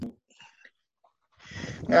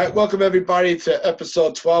All right, welcome everybody to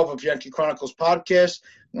episode 12 of Yankee Chronicles podcast.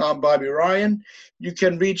 I'm Bobby Ryan. You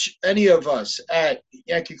can reach any of us at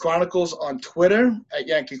Yankee Chronicles on Twitter at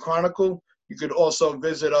Yankee Chronicle. You could also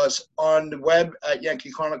visit us on the web at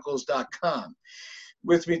yankeechronicles.com.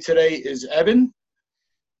 With me today is Evan.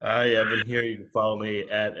 Hi, Evan here. You can follow me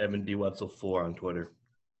at Evan D. Wetzel 4 on Twitter.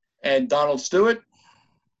 And Donald Stewart.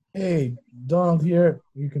 Hey, Donald here.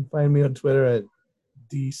 You can find me on Twitter at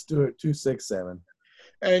dstewart267.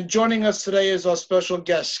 And joining us today is our special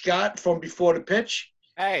guest, Scott from Before the Pitch.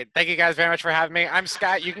 Hey, thank you guys very much for having me. I'm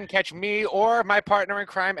Scott. You can catch me or my partner in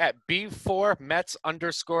crime at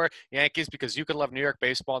B4Mets_Yankees because you can love New York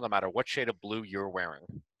baseball no matter what shade of blue you're wearing.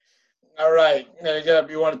 All right. Again,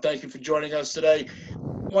 we want to thank you for joining us today.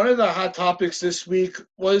 One of the hot topics this week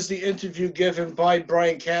was the interview given by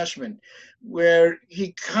Brian Cashman, where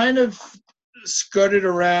he kind of skirted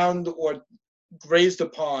around or grazed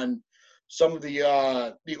upon some of the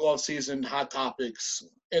off-season hot topics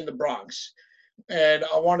in the Bronx. And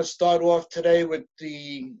I want to start off today with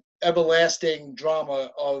the everlasting drama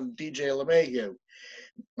of DJ LeMahieu.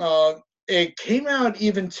 It came out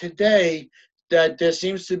even today that there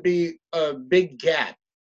seems to be a big gap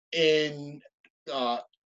in the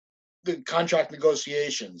contract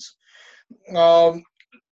negotiations.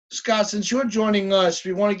 Scott, since you're joining us,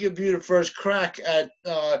 we want to give you the first crack at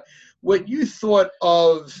what you thought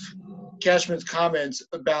of Cashman's comments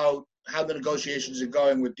about how the negotiations are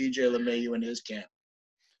going with DJ LeMahieu and his camp.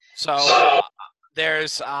 So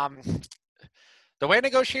there's the way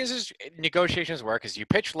negotiations work is you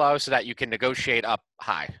pitch low so that you can negotiate up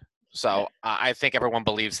high. So I think everyone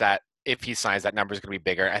believes that if he signs, that number is going to be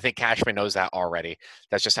bigger. I think Cashman knows that already.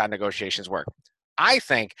 That's just how negotiations work. I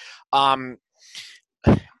think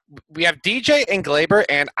we have DJ and Gleyber,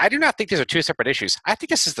 and I do not think these are two separate issues. I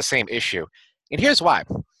think this is the same issue. And here's why.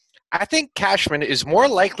 I think Cashman is more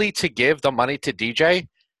likely to give the money to DJ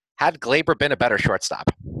had Gleyber been a better shortstop.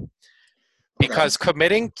 Because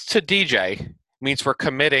committing to DJ means we're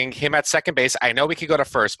committing him at second base. I know we could go to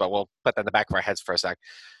first, but we'll put that in the back of our heads for a sec.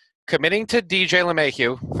 Committing to DJ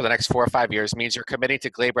LeMahieu for the next 4 or 5 years means you're committing to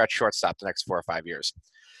Gleyber at shortstop the next 4 or 5 years.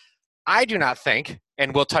 I do not think,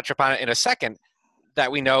 and we'll touch upon it in a second, that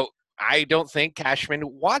we know I don't think Cashman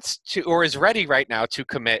wants to or is ready right now to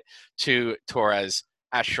commit to Torres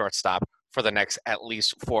as shortstop for the next at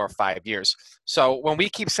least 4 or 5 years. So when we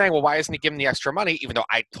keep saying, well, why isn't he giving the extra money, even though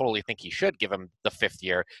I totally think he should give him the 5th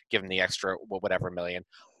year, give him the extra whatever million,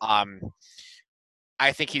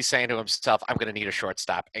 I think he's saying to himself, I'm going to need a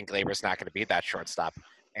shortstop, and Gleyber's not going to be that shortstop.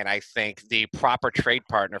 And I think the proper trade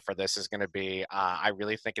partner for this is going to be, I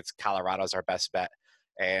really think it's Colorado's our best bet.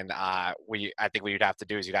 And I think what you'd have to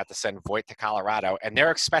do is you'd have to send Voit to Colorado, and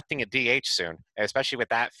they're expecting a DH soon, especially with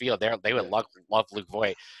that field. They would love Luke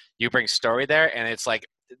Voit. You bring Story there, and it's like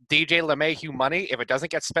DJ LeMahieu money. If it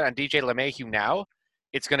doesn't get spent on DJ LeMahieu now,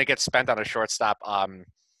 it's going to get spent on a shortstop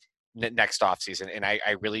next offseason. And I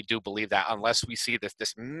really do believe that unless we see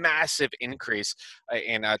this massive increase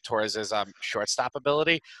in Torres's shortstop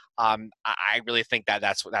ability, I really think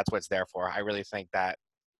that's what it's there for. I really think that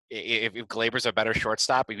if Gleyber's a better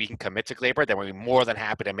shortstop, if we can commit to Gleyber, then we'll be more than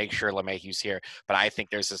happy to make sure LeMahieu's here. But I think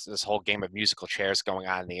there's this whole game of musical chairs going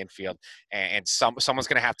on in the infield, and someone's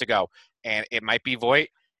going to have to go. And it might be Voit.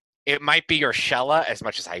 It might be Urshela, as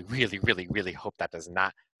much as I really, really, really hope that does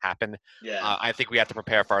not happen. Yeah. I think we have to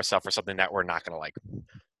prepare for ourselves for something that we're not going to like.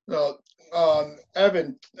 Well,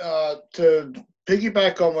 Evan, to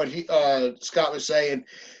piggyback on what Scott was saying,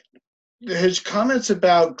 his comments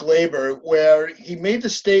about Gleyber, where he made the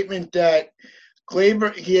statement that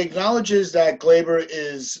he acknowledges that Gleyber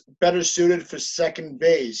is better suited for second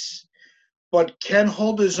base, but can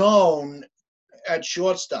hold his own at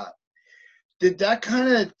shortstop. Did that kind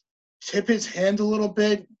of tip his hand a little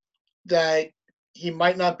bit that he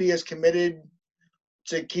might not be as committed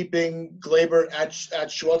to keeping Gleyber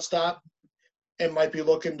at shortstop and might be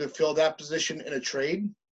looking to fill that position in a trade?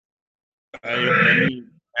 I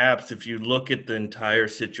mean, perhaps if you look at the entire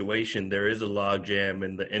situation, there is a logjam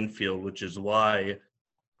in the infield, which is why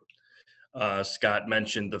Scott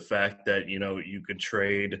mentioned the fact that, you could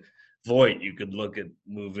trade Voit. You could look at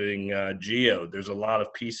moving Gio. There's a lot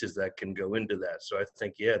of pieces that can go into that. So I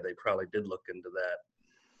think, they probably did look into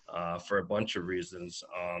that for a bunch of reasons.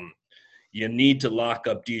 You need to lock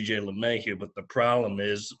up DJ LeMahieu, but the problem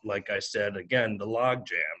is, like I said, again, the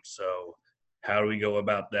logjam. So how do we go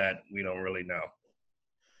about that? We don't really know.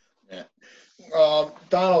 Yeah.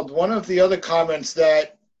 Donald, one of the other comments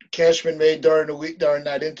that Cashman made during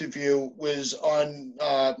that interview was on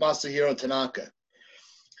Masahiro Tanaka.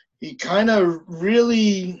 He kind of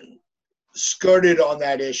really skirted on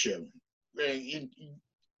that issue.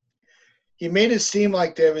 he made it seem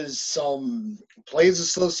like there was some Players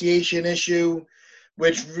Association issue,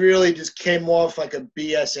 which really just came off like a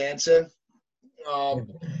BS answer.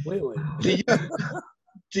 Completely.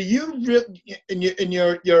 Do you really, in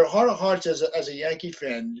your heart of hearts as a Yankee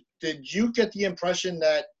fan, did you get the impression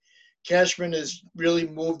that Cashman has really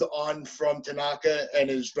moved on from Tanaka and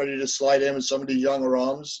is ready to slide in with some of the younger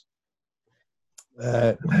arms?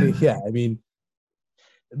 Yeah, I mean,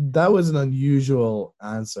 that was an unusual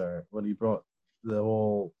answer when he brought the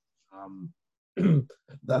whole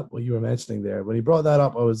that what you were mentioning there. When he brought that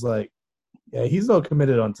up, I was like, yeah, he's not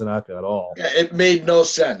committed on Tanaka at all. Yeah, it made no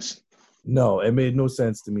sense. No, it made no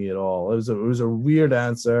sense to me at all. It was a weird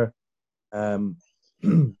answer.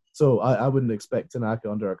 So I wouldn't expect Tanaka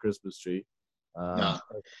under our Christmas tree. No.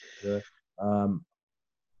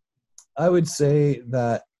 I would say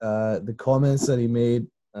that the comments that he made,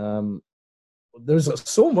 there's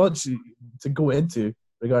so much to go into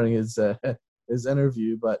regarding his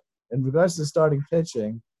interview, but in regards to starting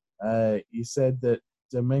pitching, he said that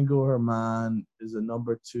Domingo Germán is a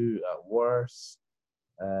number 2 at worst,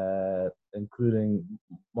 including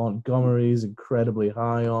Montgomery's incredibly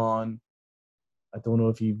high on. I don't know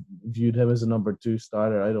if he viewed him as a number 2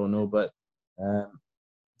 starter. I don't know, but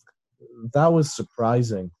that was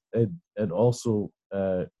surprising. It also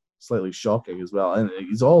slightly shocking as well. And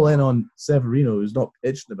he's all in on Severino, who's not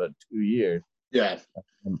pitched in about 2 years. Yeah.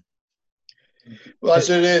 Well,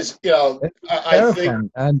 as it is, I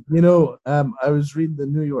think. And, I was reading the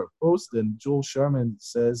New York Post, and Joel Sherman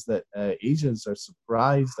says that agents are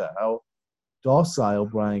surprised at how docile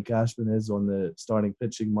Brian Cashman is on the starting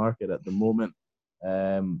pitching market at the moment.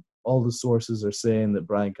 All the sources are saying that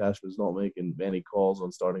Brian Cashman is not making any calls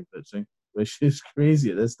on starting pitching, which is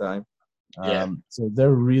crazy at this time. So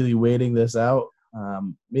they're really waiting this out.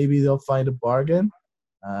 Maybe they'll find a bargain.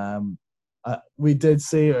 We did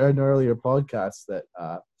say in an earlier podcast that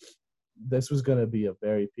this was going to be a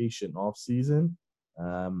very patient off season.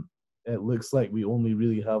 It looks like we only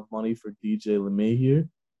really have money for DJ LeMahieu.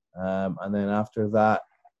 And then after that,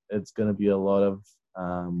 it's going to be a lot of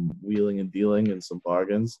wheeling and dealing and some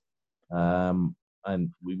bargains. And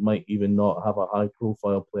we might even not have a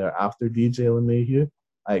high-profile player after DJ LeMahieu.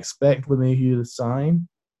 I expect LeMahieu to sign.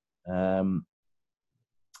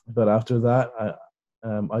 But after that,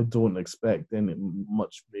 I don't expect any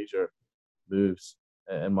much major moves,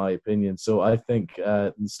 in my opinion. So I think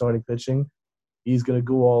in starting pitching, he's going to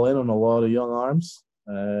go all in on a lot of young arms.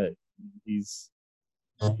 He's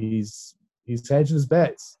hedging his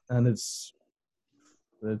bets, and it's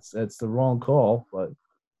the wrong call, but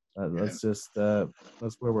that's just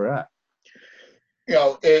that's where we're at.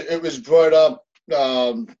 It was brought up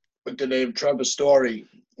with the name Trevor Story.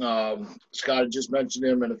 Scott just mentioned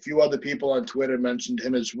him, and a few other people on Twitter mentioned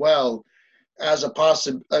him as well as a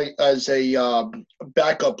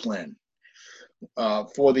backup plan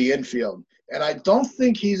for the infield. And I don't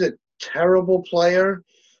think he's a terrible player,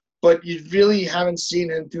 but you really haven't seen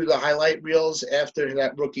him through the highlight reels after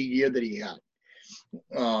that rookie year that he had.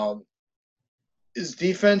 His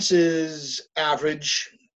defense is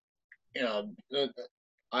average. I'm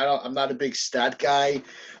not a big stat guy,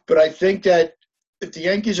 but I think that if the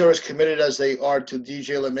Yankees are as committed as they are to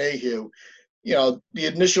DJ LeMahieu, the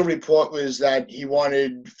initial report was that he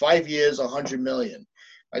wanted 5 years, $100 million.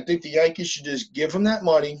 I think the Yankees should just give him that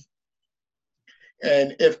money,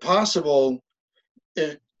 and if possible,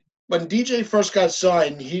 when DJ first got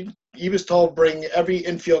signed, he was told bring every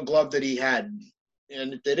infield glove that he had,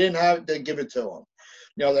 and if they didn't have it, they'd give it to him.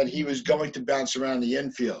 That he was going to bounce around the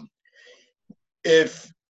infield. If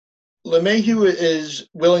LeMahieu is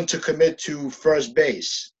willing to commit to first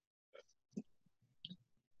base,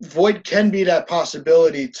 Voit can be that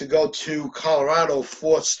possibility to go to Colorado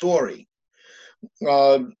for Story.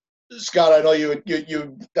 Scott, I know you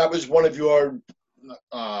that was one of your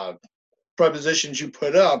propositions you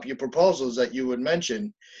put up, your proposals that you would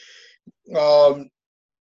mention. Do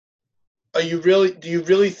you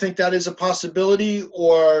really think that is a possibility,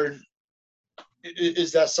 or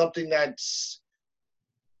is that something that's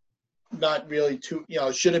not really too,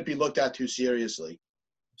 shouldn't be looked at too seriously?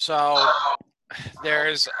 So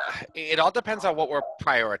it all depends on what we're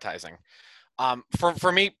prioritizing.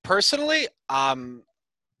 For me personally,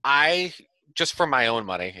 I just for my own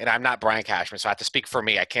money, and I'm not Brian Cashman, so I have to speak for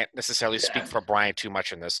me. I can't necessarily speak for Brian too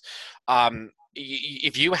much in this.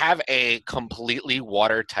 If you have a completely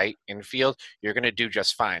watertight infield, you're going to do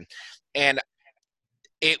just fine. And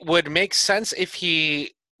it would make sense if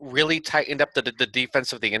he really tightened up the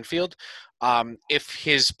defense of the infield. If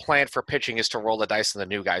his plan for pitching is to roll the dice on the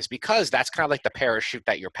new guys, because that's kind of like the parachute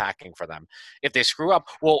that you're packing for them. If they screw up,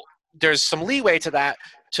 well, there's some leeway to that.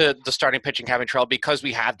 to the starting pitching having trouble because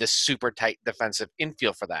we have this super tight defensive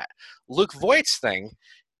infield for that. Luke Voigt's thing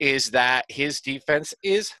is that his defense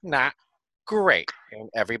is not great, and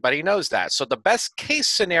everybody knows that. So the best case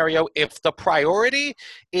scenario, if the priority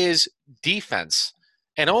is defense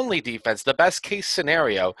and only defense, the best case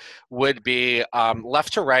scenario would be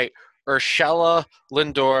left to right, Urshela,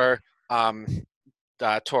 Lindor,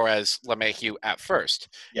 Torres, LeMahieu at first.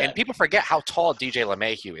 Yeah. And people forget how tall DJ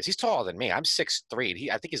LeMahieu is. He's taller than me. I'm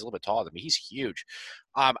 6'3". I think he's a little bit taller than me. He's huge.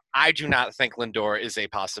 I do not think Lindor is a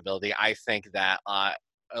possibility. I think that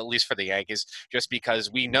at least for the Yankees, just because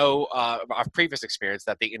we know our previous experience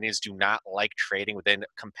that the Indians do not like trading within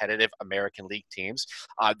competitive American League teams.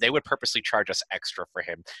 They would purposely charge us extra for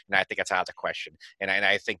him, and I think that's out of the question. And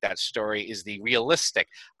I think that Story is the realistic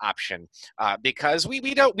option because we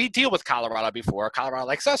deal with Colorado before. Colorado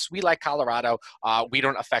likes us. We like Colorado. We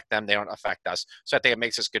don't affect them. They don't affect us. So I think it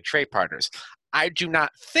makes us good trade partners. I do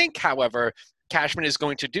not think, however, Cashman is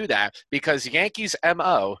going to do that because Yankees'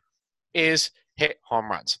 MO is hit home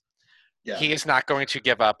runs. Yeah. He is not going to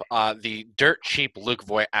give up the dirt cheap Luke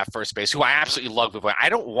Voigt at first base, who I absolutely love Luke Voigt. I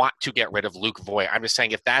don't want to get rid of Luke Voigt. I'm just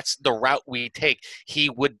saying if that's the route we take, he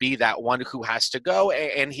would be that one who has to go,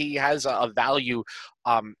 and he has a value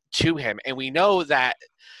to him. And we know that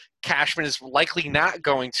Cashman is likely not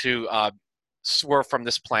going to swerve from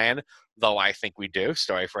this plan, though I think we do.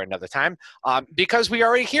 Story for another time. Because we are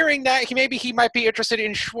already hearing that he might be interested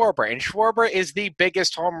in Schwarber. And Schwarber is the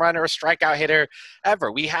biggest home run or strikeout hitter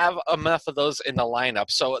ever. We have enough of those in the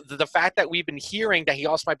lineup. So the fact that we've been hearing that he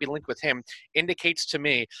also might be linked with him indicates to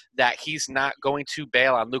me that he's not going to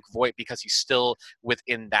bail on Luke Voigt because he's still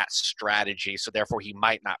within that strategy. So therefore, he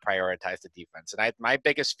might not prioritize the defense. And my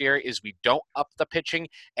biggest fear is we don't up the pitching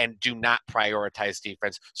and do not prioritize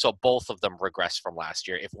defense. So both of them regress from last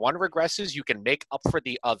year. If one regresses, you can make up for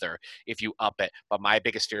the other if you up it. But my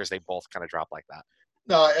biggest fear is they both kind of drop like that.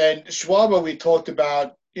 No, and Schwarber, we talked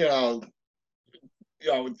about, through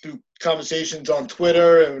conversations on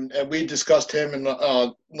Twitter, and we discussed him in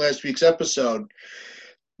last week's episode.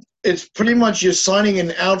 It's pretty much you're signing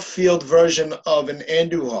an outfield version of an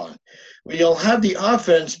Andujar, where you'll have the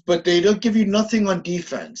offense, but they don't give you nothing on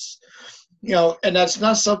defense. And that's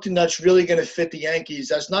not something that's really going to fit the Yankees.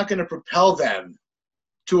 That's not going to propel them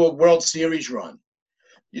to a World Series run.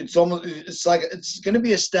 It's going to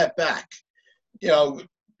be a step back. You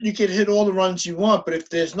can hit all the runs you want, but if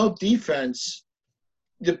there's no defense,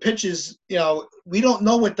 the pitches, we don't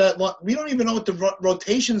know we don't even know what the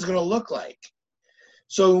rotation is going to look like.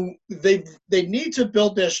 So they need to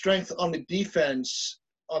build their strength on the defense,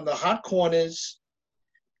 on the hot corners,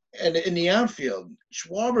 and in the outfield.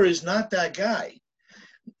 Schwarber is not that guy.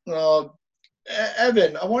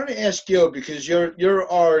 Evan, I wanted to ask you because you're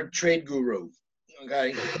our trade guru.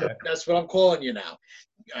 Okay, that's what I'm calling you now.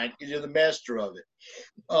 You're the master of it.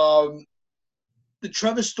 The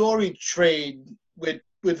Trevor Story trade with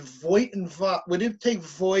Voigt and would it take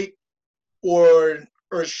Voigt or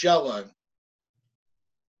Urshela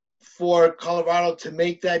for Colorado to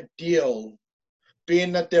make that deal,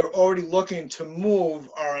 being that they're already looking to move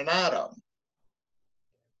Arenado?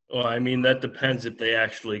 Well, I mean, that depends if they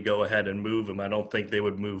actually go ahead and move him. I don't think they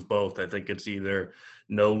would move both. I think it's either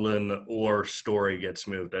Nolan or Story gets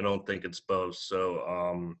moved. I don't think it's both.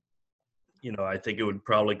 So, I think it would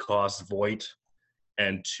probably cost Voigt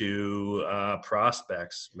and two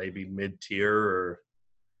prospects, maybe mid-tier or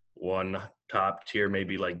one top tier,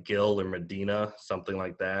 maybe like Gill or Medina, something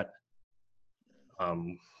like that.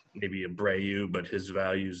 Maybe Abreu, but his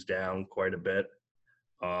value's down quite a bit.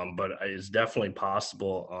 But it's definitely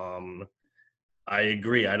possible. I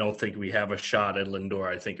agree. I don't think we have a shot at Lindor.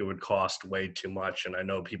 I think it would cost way too much. And I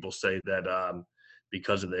know people say that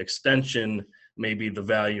because of the extension, maybe the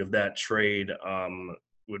value of that trade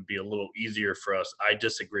would be a little easier for us. I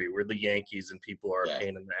disagree. We're the Yankees, and people are a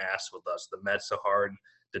pain in the ass with us. The Mets are hard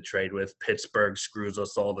to trade with. Pittsburgh screws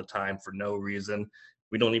us all the time for no reason.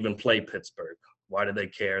 We don't even play Pittsburgh. Why do they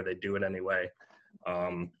care? They do it anyway.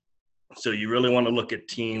 So you really want to look at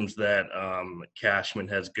teams that Cashman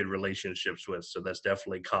has good relationships with. So that's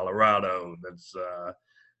definitely Colorado. That's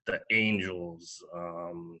the Angels,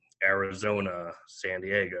 Arizona, San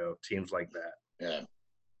Diego, teams like that. Yeah.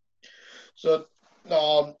 So,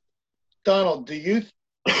 Donald, do you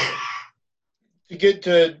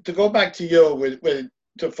to go back to you with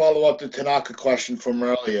to follow up the Tanaka question from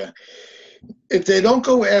earlier? If they don't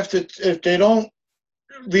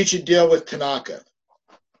reach a deal with Tanaka,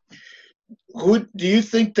 who do you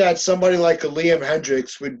think that somebody like a Liam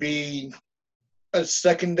Hendriks would be a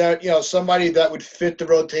secondary, somebody that would fit the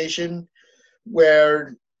rotation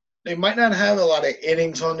where they might not have a lot of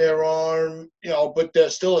innings on their arm, but they're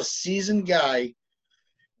still a seasoned guy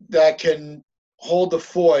that can hold the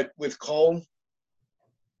fort with Cole.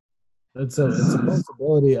 It's a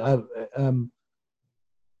possibility.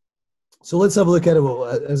 So let's have a look at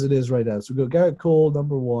it as it is right now. So we go Garrett Cole,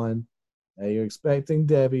 number one. You're expecting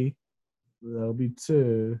Debbie. That'll be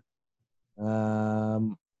two.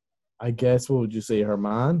 I guess, what would you say,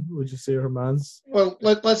 Herman? Would you say Herman's? Well,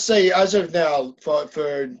 let's say as of now,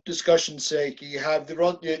 for discussion's sake, you have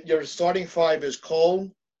your starting five is Cole,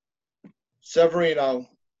 Severino,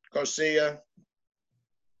 Garcia,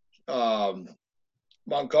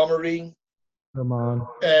 Montgomery, Herman.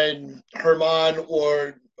 and Herman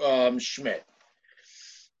or Schmidt.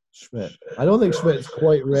 Schmidt. I don't think Schmidt's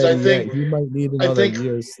quite ready yet. He might need another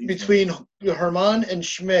year. Between Herman and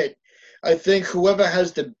Schmidt, I think whoever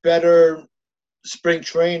has the better spring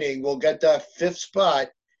training will get that fifth spot,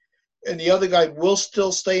 and the other guy will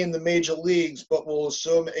still stay in the major leagues, but will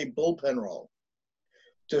assume a bullpen role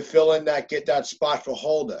to fill in get that spot for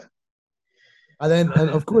Holder. And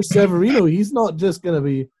of course Severino, he's not just going to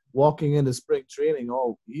be walking into spring training.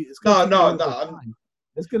 No.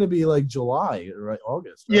 It's going to be like July, right?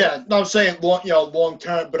 August. Right? Yeah, no, I'm saying long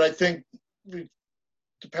term, but I think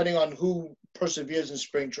depending on who perseveres in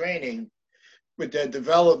spring training with their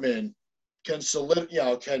development, can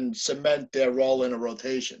cement their role in a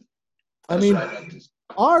rotation.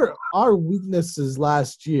 Our weaknesses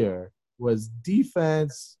last year was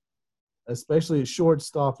defense, especially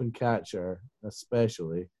shortstop and catcher,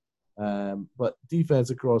 especially, but defense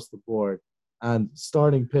across the board, and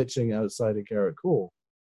starting pitching outside of Garrett Cole,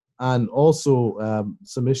 and also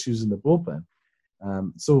some issues in the bullpen.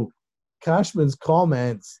 So Cashman's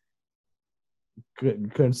comments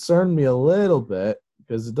concern me a little bit,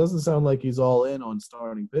 because it doesn't sound like he's all in on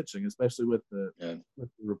starting pitching, especially with the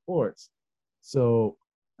reports. So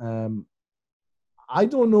I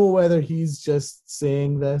don't know whether he's just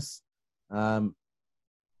saying this in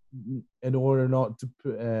order not to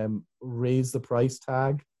raise the price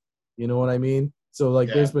tag. You know what I mean? So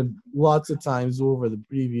there's been lots of times over the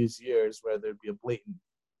previous years where there'd be a blatant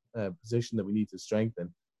position that we need to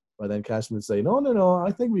strengthen, but then Cashman would say, no,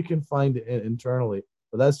 I think we can find it internally.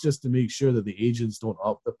 But that's just to make sure that the agents don't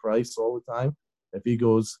up the price all the time. If he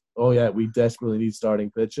goes, oh yeah, we desperately need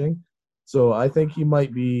starting pitching. So I think he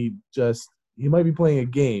might be playing a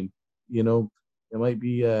game, It might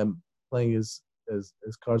be playing his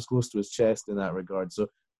cards close to his chest in that regard. So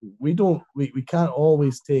we can't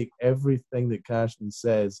always take everything that Cashman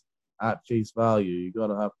says at face value. You got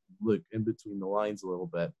to have to look in between the lines a little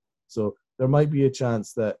bit. So there might be a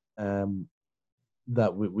chance that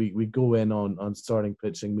that we go in on starting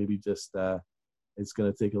pitching. Maybe just it's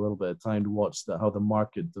going to take a little bit of time to watch how the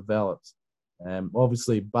market develops.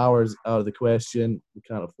 Obviously, Bauer's out of the question. We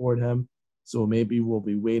can't afford him, so maybe we'll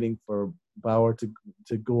be waiting for Bauer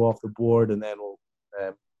to go off the board, and then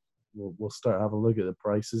we'll start having a look at the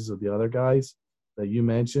prices of the other guys that you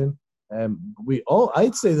mentioned.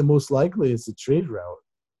 I'd say the most likely is the trade route.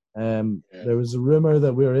 There was a rumor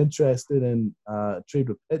that we were interested in trade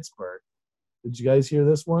with Pittsburgh. Did you guys hear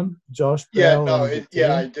this one? Josh Bell? I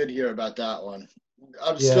did hear about that one.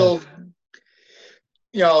 I'm still,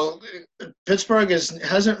 Pittsburgh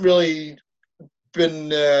hasn't really been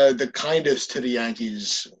the kindest to the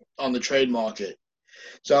Yankees on the trade market.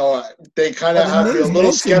 So they kind of have to be a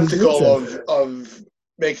little skeptical of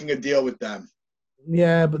making a deal with them.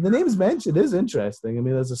 Yeah, but the names mentioned is interesting. I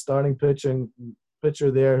mean, there's a starting pitcher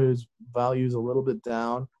there whose value is a little bit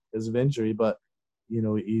down because of injury, but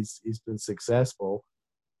he's been successful.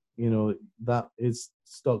 That his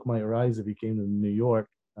stock might rise if he came to New York.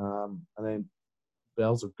 And then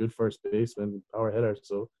Bell's a good first baseman, power hitter,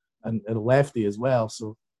 so and lefty as well.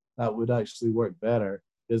 So that would actually work better,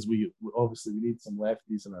 because we obviously need some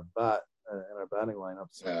lefties in our batting lineup.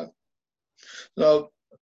 So,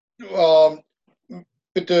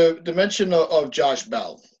 with the mention of Josh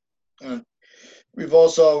Bell, we've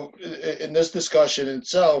also, in this discussion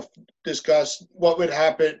itself, discussed what would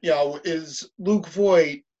happen. Is Luke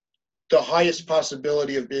Voit the highest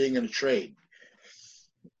possibility of being in a trade?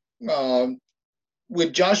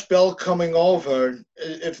 With Josh Bell coming over,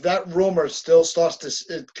 if that rumor still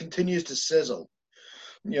continues to sizzle,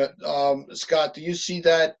 Scott, do you see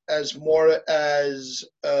that as more as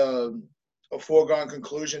a foregone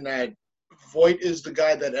conclusion that Voit is the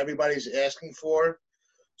guy that everybody's asking for?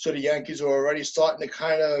 So the Yankees are already starting to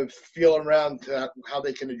kind of feel around to how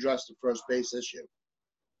they can address the first base issue.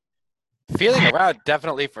 Feeling around,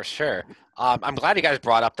 definitely, for sure. I'm glad you guys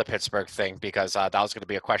brought up the Pittsburgh thing, because that was going to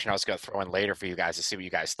be a question I was going to throw in later for you guys to see what you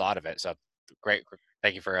guys thought of it. So great.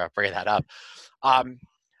 Thank you for bringing that up.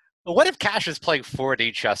 But what if Cash is playing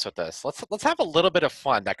 4D chess with this? Let's have a little bit of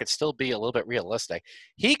fun that could still be a little bit realistic.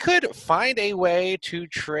 He could find a way to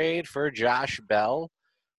trade for Josh Bell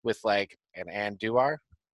with like an Andujar,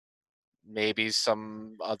 maybe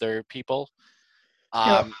some other people,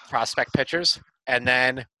 Yeah. prospect pitchers. And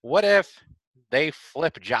then what if they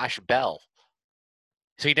flip Josh Bell?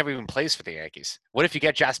 So he never even plays for the Yankees. What if you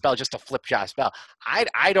get Josh Bell just to flip Josh Bell?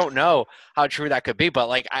 I don't know how true that could be, but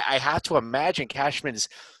like I have to imagine Cashman's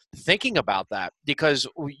thinking about that because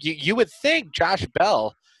you would think Josh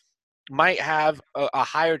Bell might have a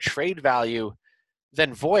higher trade value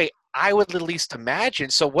than Voit. I would at least imagine.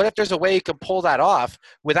 So what if there's a way you can pull that off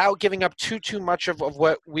without giving up too much of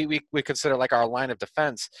what we consider like our line of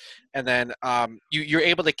defense, and then you're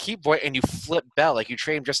able to keep Voit and you flip Bell, like you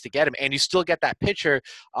trade him just to get him, and you still get that pitcher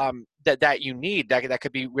that you need that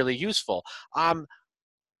could be really useful.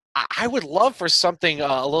 I would love for something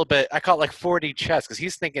a little bit. I call it like 4D chess because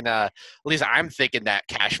he's thinking. At least I'm thinking that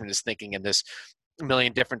Cashman is thinking in this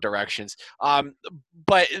million different directions.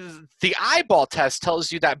 But the eyeball test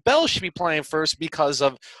tells you that Bell should be playing first because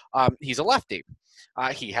of he's a lefty.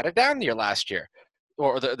 He had a down year last year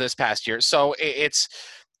or this past year. So it's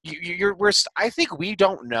I think we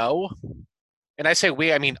don't know, and I say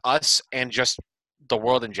we, I mean us and just the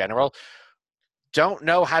world in general, don't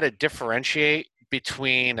know how to differentiate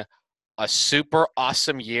between a super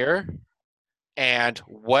awesome year and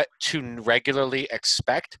what to regularly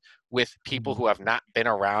expect with people who have not been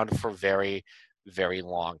around for very, very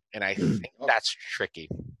long. And I think that's tricky.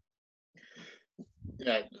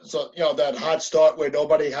 Yeah. So, that hot start where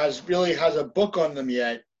nobody has a book on them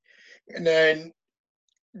yet. And then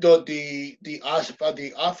the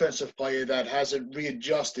offensive player that hasn't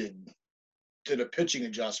readjusted to the pitching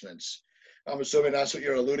adjustments. I'm assuming that's what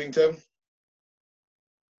you're alluding to.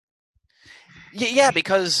 Yeah,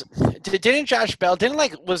 because didn't Josh Bell,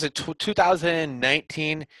 was it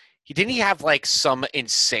 2019? Didn't he have like some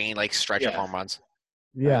insane like stretch of home runs?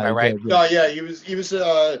 Yeah, Am I right? No, yeah, he was in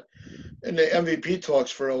the MVP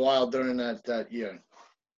talks for a while during that year.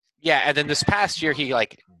 Yeah, and then this past year he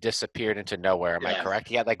like disappeared into nowhere. Am I correct?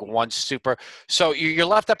 He had like one super. So you're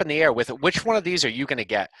left up in the air with which one of these are you going to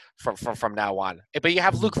get from now on? But you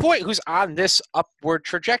have Luke Voit who's on this upward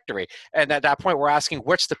trajectory, and at that point we're asking,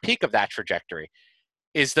 what's the peak of that trajectory?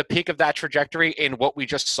 Is the peak of that trajectory in what we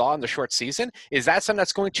just saw in the short season? Is that something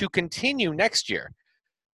that's going to continue next year?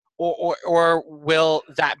 Or will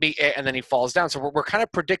that be it and then he falls down? So we're kind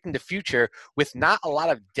of predicting the future with not a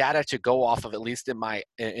lot of data to go off of, at least in my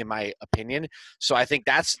opinion. So I think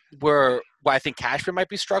that's where I think Cashman might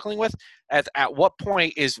be struggling with. At what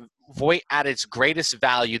point is Voit at its greatest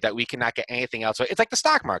value that we cannot get anything else? So it's like the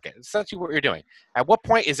stock market. It's essentially what you're doing. At what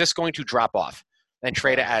point is this going to drop off and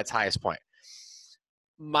trade it at its highest point?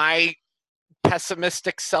 My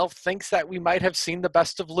pessimistic self thinks that we might have seen the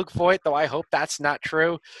best of Luke Voit, though I hope that's not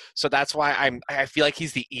true. So that's why I feel like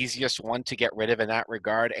he's the easiest one to get rid of in that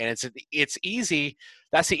regard. And it's easy.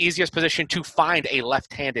 That's the easiest position to find a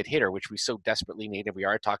left-handed hitter, which we so desperately need. And we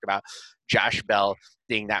already talked about Josh Bell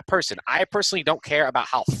being that person. I personally don't care about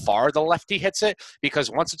how far the lefty hits it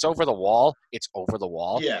because once it's over the wall, it's over the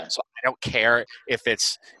wall. Yeah. So I don't care if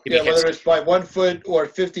whether it's by 1 foot or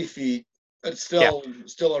 50 feet. It's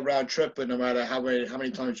still a round trip, but no matter how many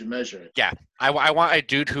times you measure it. Yeah, I want a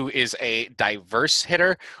dude who is a diverse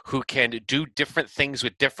hitter who can do different things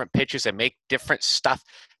with different pitches and make different stuff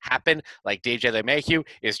happen. Like DJ LeMahieu.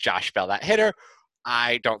 Is Josh Bell that hitter?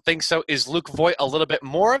 I don't think so. Is Luke Voit a little bit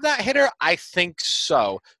more of that hitter? I think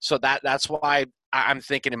so. So that's why I'm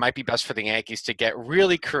thinking it might be best for the Yankees to get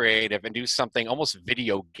really creative and do something almost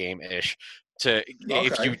video game-ish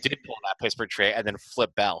if you did pull that Pittsburgh trade and then flip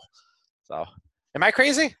Bell. So, am I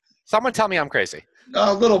crazy? Someone tell me I'm crazy.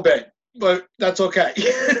 A little bit, but that's okay.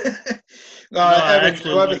 Evan,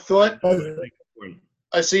 you have a thought?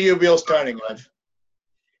 I see your wheels turning, Ev.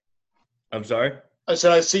 I'm sorry? I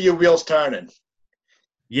said I see your wheels turning.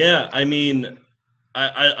 Yeah, I mean,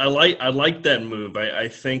 I like that move. I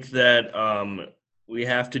think that we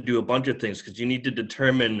have to do a bunch of things because you need to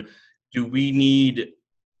determine, do we need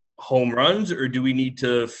home runs or do we need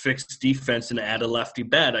to fix defense and add a lefty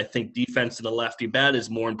bat? I think defense and a lefty bat is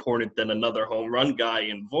more important than another home run guy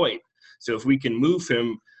in Voit. So if we can move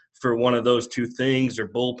him for one of those two things or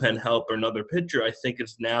bullpen help or another pitcher, I think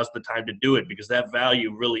now's the time to do it because that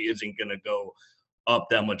value really isn't going to go up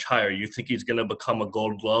that much higher. You think he's going to become a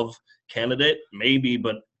Gold Glove candidate? Maybe,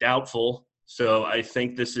 but doubtful. So I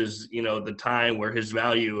think this is, the time where his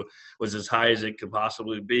value was as high as it could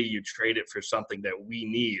possibly be. You trade it for something that we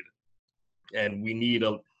need. And we need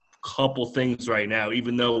a couple things right now,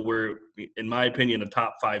 even though we're, in my opinion, a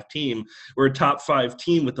top 5 team. We're a top 5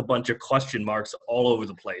 team with a bunch of question marks all over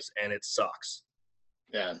the place, and it sucks.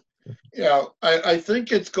 Yeah. I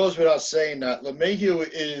think it goes without saying that LeMahieu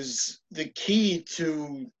is the key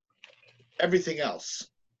to everything else.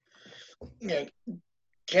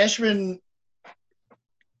 Cashman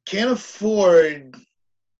can't afford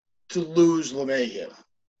to lose LeMahieu.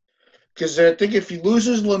 Because I think if he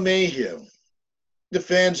loses LeMahieu, the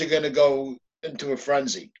fans are going to go into a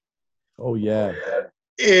frenzy. Oh, yeah.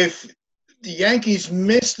 If the Yankees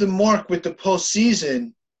miss the mark with the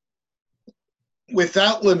postseason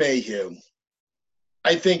without LeMahieu,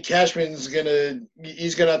 I think Cashman's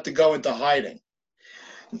he's gonna have to go into hiding.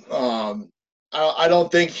 I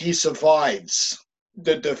don't think he survives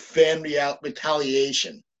the fan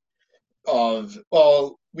retaliation of,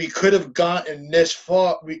 well, we could have gotten this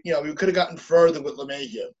far. We could have gotten further with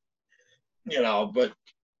LeMahieu. But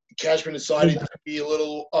Cashman decided to be a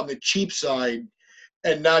little on the cheap side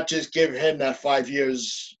and not just give him that 5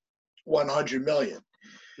 years, $100 million.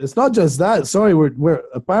 It's not just that. Sorry, we're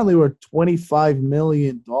 $25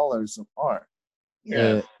 million apart.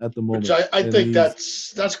 At the moment. Which I think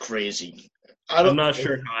that's crazy. I'm not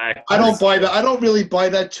sure how I don't buy that. I don't really buy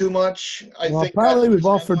that too much. I think apparently we've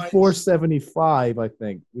offered $475. I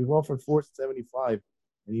think we've offered $475, and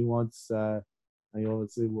he wants.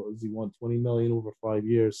 Let's see, what does he want? $20 million over 5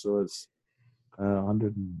 years, so it's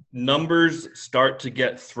 100. Numbers start to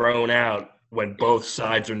get thrown out when both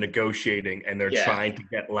sides are negotiating and they're trying to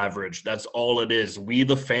get leverage. That's all it is. We,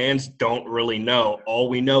 the fans, don't really know. All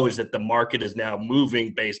we know is that the market is now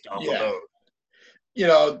moving based off of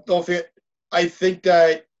those. Don't forget, I think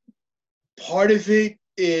that part of it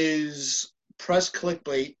is press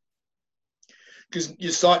clickbait because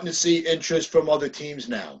you're starting to see interest from other teams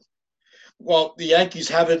now. Well, the Yankees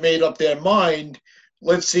haven't made up their mind.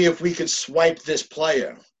 Let's see if we can swipe this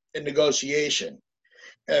player in negotiation.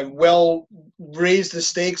 And raise the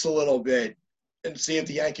stakes a little bit and see if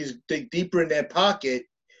the Yankees dig deeper in their pocket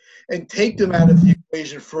and take them out of the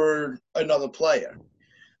equation for another player.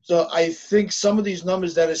 So I think some of these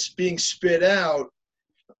numbers that are being spit out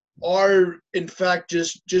are, in fact,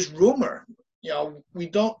 just rumor. We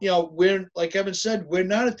don't, we're, like Evan said, we're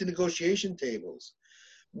not at the negotiation tables.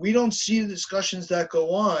 We don't see the discussions that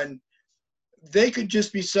go on. They could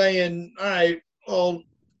just be saying, all right, well,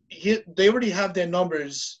 they already have their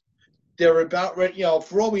numbers. They're about ready.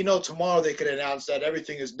 For all we know, tomorrow they could announce that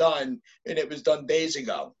everything is done, and it was done days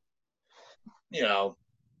ago.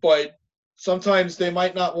 But sometimes they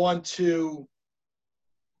might not want to.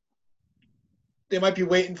 They might be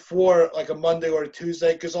waiting for like a Monday or a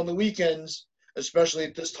Tuesday, because on the weekends, especially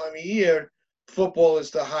at this time of year, football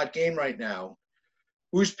is the hot game right now.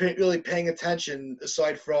 Who's really paying attention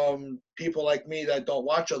aside from people like me that don't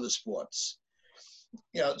watch other sports?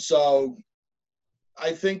 So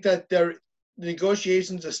I think that the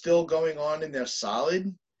negotiations are still going on and they're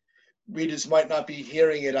solid. We just might not be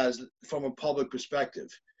hearing it as from a public perspective.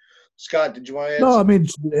 Scott, did you want to add? No, I mean,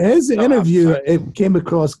 his interview, it came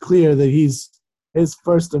across clear that his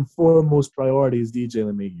first and foremost priority is DJ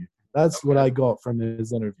LeMahieu. That's what I got from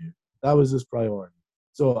his interview. That was his priority.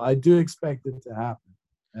 So I do expect it to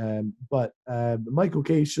happen. But Michael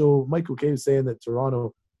Kay was saying that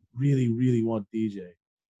Toronto really, really want DJ.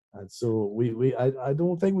 And so I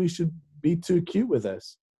don't think we should be too cute with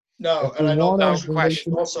this. No, and I know Josh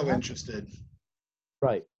is also interested.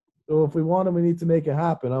 Right. So if we want him, we need to make it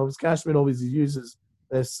happen. Cashman always uses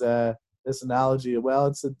this analogy of, well,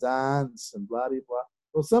 it's a dance and blah, blah, blah.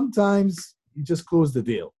 Well, sometimes you just close the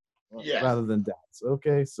deal rather than dance.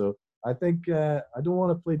 Okay, so I think I don't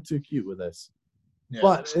want to play too cute with this. Yeah.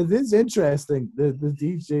 But it is interesting, the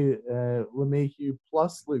DJ LeMahieu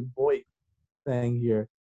plus Luke Voit thing here,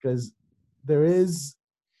 because there is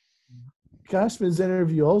Cashman's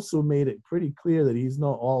interview also made it pretty clear that he's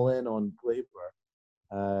not all in on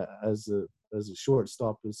Gleyber as a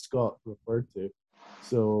shortstop, as Scott referred to.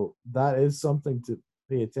 So that is something to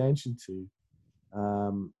pay attention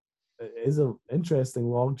to. It is an interesting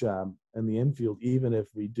logjam in the infield, even if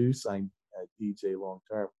we do sign DJ long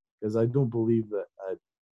term, because I don't believe that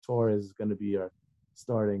Torres is going to be our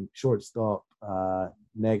starting shortstop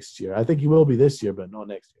next year. I think he will be this year, but not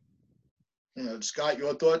next year. Scott,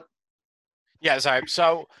 your thought? Yeah, sorry.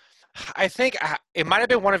 So I think it might have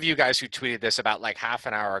been one of you guys who tweeted this about like half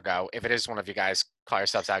an hour ago. If it is one of you guys, call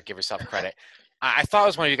yourselves out, give yourself credit. I thought it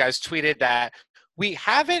was one of you guys tweeted that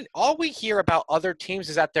all we hear about other teams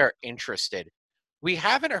is that they're interested. We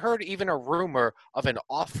haven't heard even a rumor of an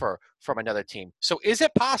offer from another team. So is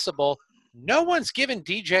it possible no one's given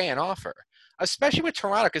DJ an offer? especially with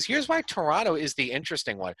Toronto, because here's why Toronto is the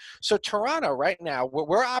interesting one. So Toronto right now,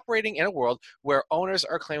 we're operating in a world where owners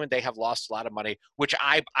are claiming they have lost a lot of money, which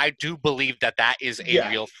I do believe that is a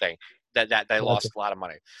real thing. That they lost a lot of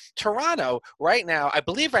money. Toronto right now, I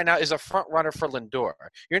believe right now, is a front runner for Lindor.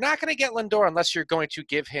 You're not going to get Lindor unless you're going to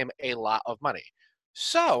give him a lot of money.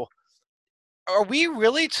 So are we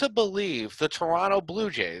really to believe the Toronto Blue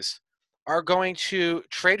Jays are going to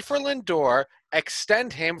trade for Lindor,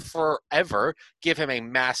 extend him forever, give him a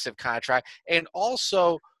massive contract, and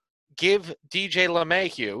also give DJ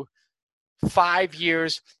LeMahieu 5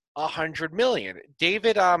 years, $100 million?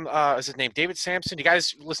 David, is his name David Sampson? Do you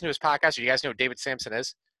guys listen to his podcast? Or do you guys know who David Sampson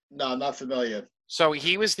is? No, not familiar. So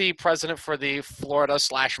he was the president for the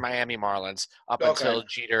Florida/Miami Marlins up until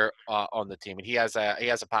Jeter owned the team, and he has a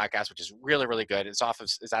podcast which is really, really good. It's out of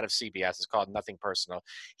CBS. It's called Nothing Personal.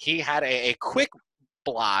 He had a quick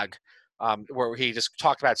blog where he just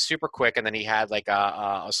talked about it super quick, and then he had like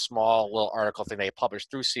a small little article thing they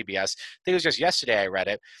published through CBS. I think it was just yesterday I read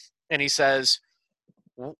it, and he says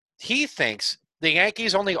he thinks the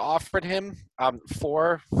Yankees only offered him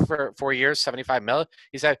 4 years, $75 million.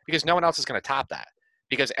 He said because no one else is going to top that.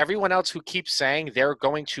 Because everyone else who keeps saying they're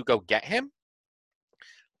going to go get him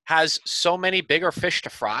has so many bigger fish to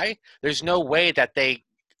fry. There's no way that they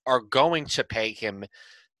are going to pay him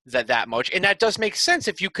that much. And that does make sense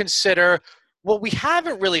if you consider, well, we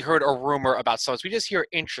haven't really heard a rumor about someone. We just hear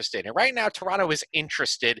interested. And right now, Toronto is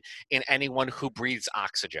interested in anyone who breathes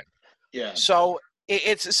oxygen. Yeah. So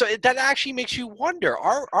that actually makes you wonder: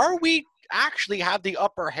 Are we actually have the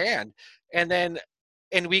upper hand? And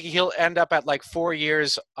he'll end up at like 4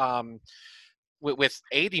 years with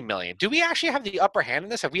 $80 million. Do we actually have the upper hand in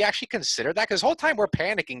this? Have we actually considered that? Because the whole time we're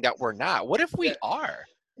panicking that we're not. What if we are?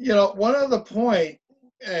 One other point,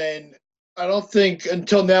 and I don't think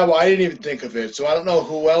until now I didn't even think of it, so I don't know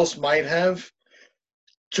who else might have.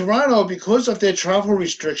 Toronto, because of their travel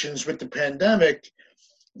restrictions with the pandemic,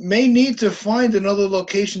 may need to find another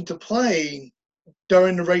location to play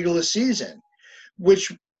during the regular season, which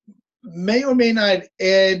may or may not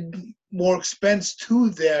add more expense to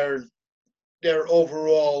their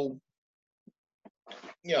overall,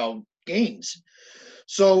 gains.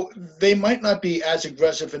 So they might not be as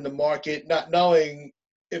aggressive in the market, not knowing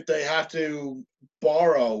if they have to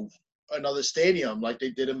borrow another stadium like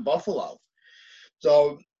they did in Buffalo.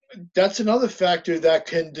 So that's another factor that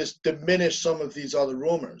can just diminish some of these other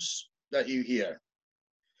rumors that you hear.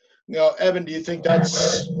 Evan, do you think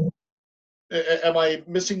that's? Am I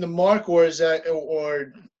missing the mark, or is that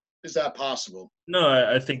possible? No,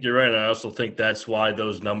 I think you're right. I also think that's why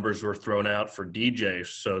those numbers were thrown out for DJ,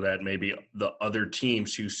 so that maybe the other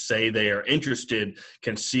teams who say they are interested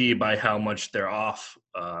can see by how much they're off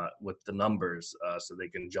with the numbers, so they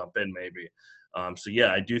can jump in maybe.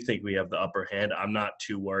 I do think we have the upper hand. I'm not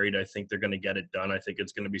too worried. I think they're going to get it done. I think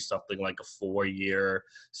it's going to be something like a 4-year,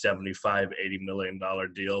 $75-80 million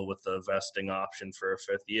deal with the vesting option for a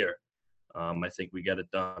 5th year. I think we get it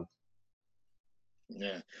done.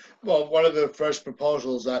 Yeah. Well, one of the first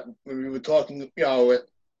proposals that when we were talking,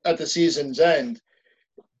 at the season's end,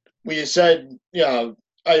 we said,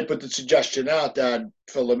 I put the suggestion out that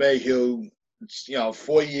for LeMahieu,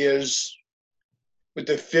 4 years with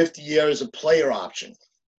the 5th year as a player option.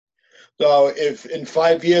 So if in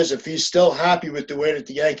 5 years, if he's still happy with the way that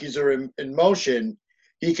the Yankees are in motion,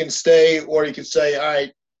 he can stay, or he could say, all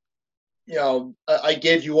right, I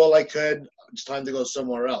gave you all I could. It's time to go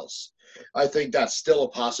somewhere else. I think that's still a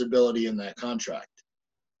possibility in that contract.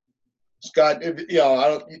 Scott,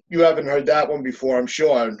 you haven't heard that one before, I'm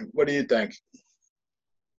sure. What do you think?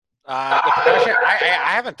 The player option,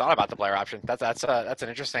 I haven't thought about the player option. That's an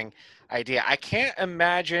interesting idea. I can't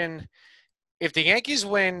imagine if the Yankees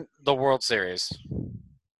win the World Series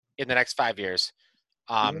in the next 5 years,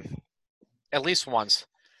 at least once.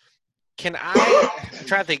 I'm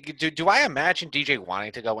trying to think. Do I imagine DJ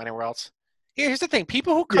wanting to go anywhere else? Here's the thing.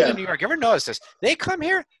 People who come to New York, you ever notice this? They come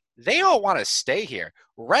here, they all want to stay here.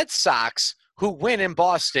 Red Sox, who win in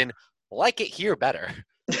Boston, like it here better.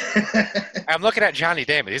 I'm looking at Johnny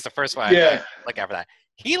Damon. He's the first one I look after that.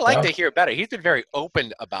 He liked it here better. He's been very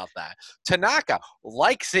open about that. Tanaka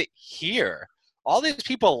likes it here. All these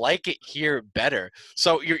people like it here better.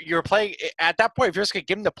 So you're playing – at that point, if you're just going to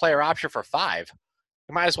give him the player option for 5,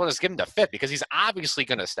 you might as well just give him the 5th because he's obviously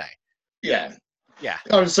going to stay. Yeah. Yeah.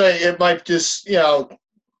 I would say it might just,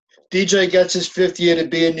 DJ gets his 5th year to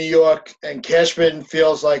be in New York, and Cashman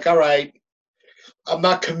feels like, all right, I'm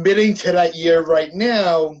not committing to that year right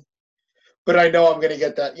now, but I know I'm going to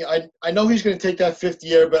get that. I know he's going to take that 5th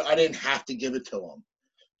year, but I didn't have to give it to him.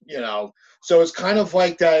 So it's kind of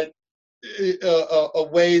like that a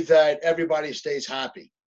way that everybody stays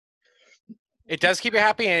happy. It does keep you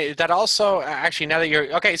happy, and that also actually now that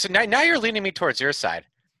you're okay, so now you're leaning me towards your side.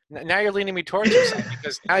 Now you're leaning me towards your side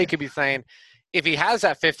because now you could be saying if he has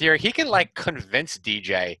that fifth year, he can like convince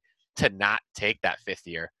DJ to not take that fifth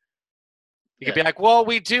year. You could be like, well,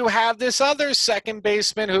 we do have this other second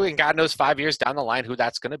baseman who, and God knows 5 years down the line who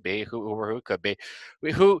that's going to be, who it could be.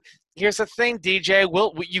 Who here's the thing, DJ.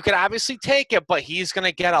 You could obviously take it, but he's going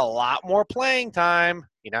to get a lot more playing time.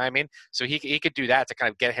 You know what I mean? So he could do that to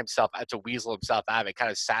kind of get himself to weasel himself out of it,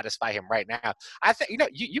 kind of satisfy him right now. I think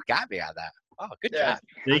you got me on that. Oh, good job.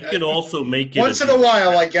 They could also make it once in a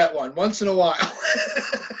while. I get one once in a while.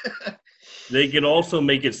 They could also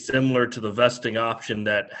make it similar to the vesting option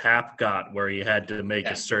that Hap got, where he had to make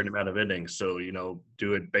a certain amount of innings. So,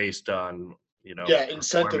 do it based on,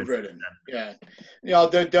 incentive ridden. Yeah.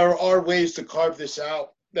 There are ways to carve this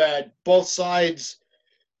out that both sides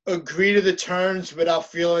agree to the terms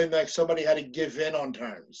without feeling like somebody had to give in on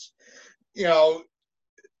terms.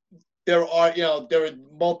 There are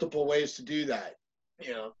multiple ways to do that.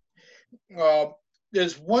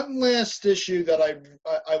 There's one last issue that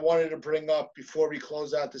I wanted to bring up before we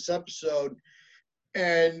close out this episode,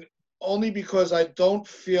 and only because I don't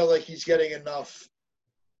feel like he's getting enough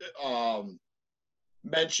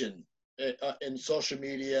mention in social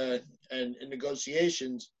media and in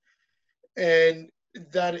negotiations, and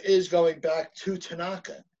that is going back to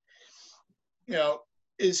Tanaka.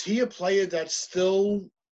 Is he a player that still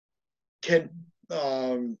can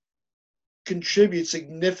contribute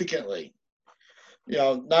significantly?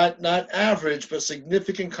 Not average, but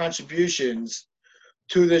significant contributions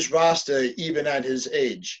to this roster, even at his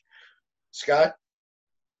age. Scott?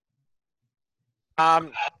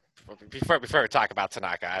 Before we talk about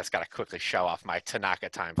Tanaka, I just got to quickly show off my Tanaka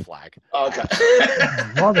time flag. Okay.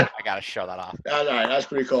 Love it. I got to show that off. All right, that's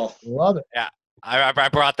pretty cool. Love it. Yeah. I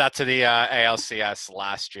brought that to the ALCS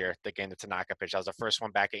last year, the game that Tanaka pitched. That was the first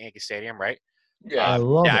one back at Yankee Stadium, right? Yeah,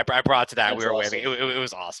 I brought it to that. That's we were awesome. waving. It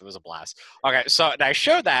was awesome. It was a blast. Okay, so I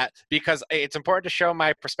showed that because it's important to show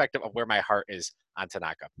my perspective of where my heart is on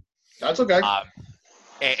Tanaka. That's okay.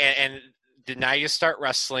 And now you start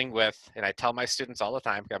wrestling with, and I tell my students all the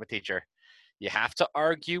time, I'm a teacher, you have to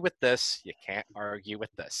argue with this. You can't argue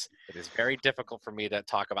with this. It is very difficult for me to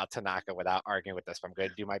talk about Tanaka without arguing with this, but I'm going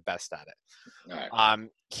to do my best at it. All right.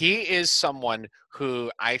 He is someone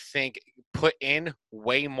who I think put in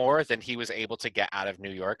way more than he was able to get out of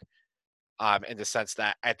New York. In the sense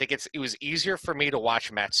that I think it was easier for me to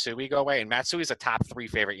watch Matsui go away, and Matsui is a top 3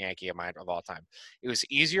 favorite Yankee of mine of all time. It was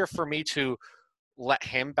easier for me to let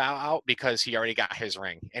him bow out because he already got his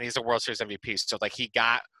ring, and he's a World Series MVP. So like he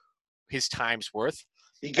got his time's worth.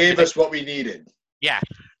 He gave us what we needed. Yeah.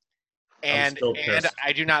 And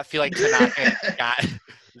I do not feel like Tanaka got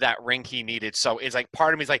that ring he needed. So it's like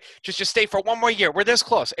part of me is like, just stay for one more year. We're this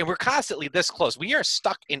close. And we're constantly this close. We are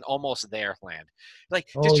stuck in almost there land. Like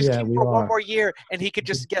just keep for one more year and he could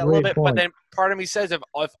just get a little bit. But then part of me says if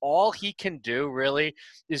all he can do really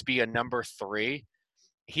is be a number 3,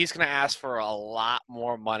 he's going to ask for a lot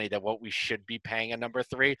more money than what we should be paying a number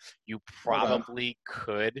 3. You probably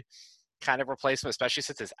could kind of replace him, especially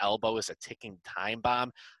since his elbow is a ticking time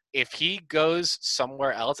bomb. If he goes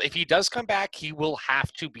somewhere else, if he does come back, he will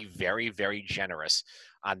have to be very, very generous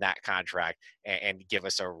on that contract and give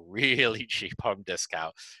us a really cheap home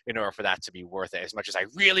discount in order for that to be worth it. As much as I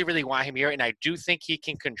really, really want him here, and I do think he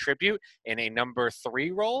can contribute in a number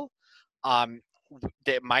 3 role,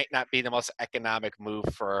 that might not be the most economic move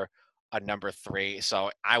for a number 3.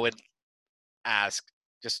 So I would ask,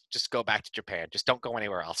 just go back to Japan. Just don't go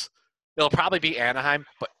anywhere else. It'll probably be Anaheim,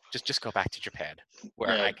 but just go back to Japan, where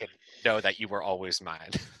I can know that you were always mine.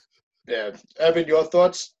 Yeah. Evan, your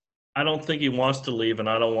thoughts? I don't think he wants to leave, and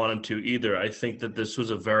I don't want him to either. I think that this was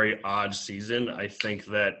a very odd season. I think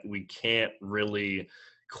that we can't really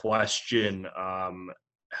question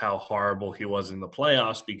how horrible he was in the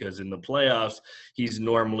playoffs, because in the playoffs, he's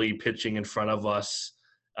normally pitching in front of us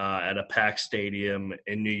at a packed stadium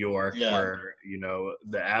in New York, where,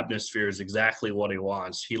 the atmosphere is exactly what he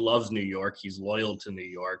wants. He loves New York. He's loyal to New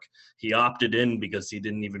York. He opted in because he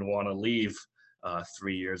didn't even want to leave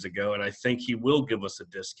 3 years ago, and I think he will give us a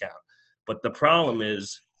discount. But the problem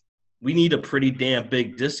is we need a pretty damn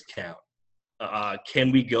big discount.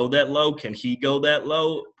 Can we go that low? Can he go that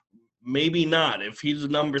low? Maybe not. If he's a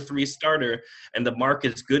number 3 starter and the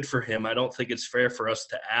market's good for him, I don't think it's fair for us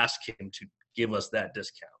to ask him to give us that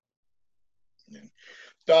discount. Yeah.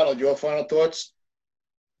 Donald, your final thoughts?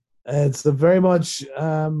 It's very much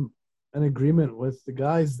an agreement with the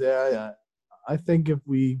guys there. I think if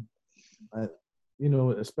we,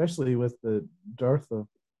 especially with the dearth of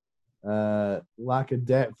lack of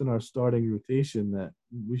depth in our starting rotation that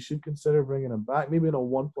we should consider bringing him back. Maybe in a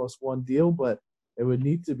 1+1 deal, but it would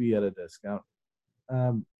need to be at a discount.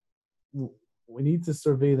 We need to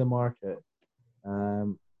survey the market.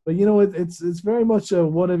 But it's very much a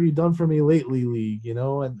 "what have you done for me lately" league,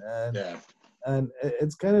 and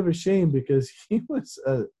it's kind of a shame because he was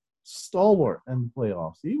a stalwart in the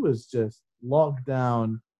playoffs. He was just locked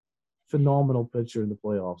down, phenomenal pitcher in the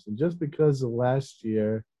playoffs, and just because of last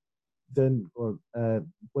year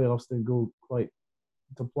playoffs didn't go quite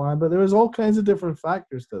to plan, but there was all kinds of different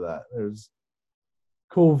factors to that. There's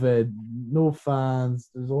COVID, no fans,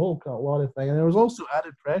 there's a whole lot of things, and there was also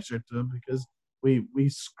added pressure to him because we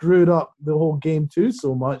screwed up the whole game 2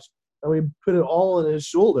 so much that we put it all on his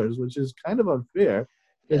shoulders, which is kind of unfair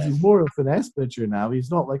because he's more of a finesse pitcher now. He's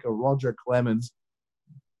not like a Roger Clemens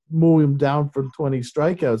mow him down for 20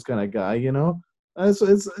 strikeouts kind of guy, And so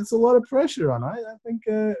it's a lot of pressure on. I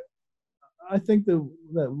think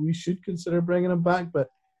that we should consider bringing him back, but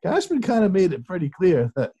Cashman kind of made it pretty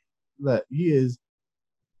clear that he is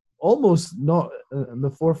almost not in the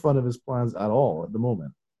forefront of his plans at all at the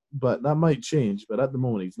moment. But that might change, but at the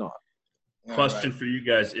moment he's not. Question for you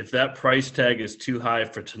guys. If that price tag is too high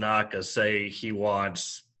for Tanaka, say he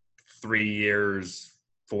wants 3 years,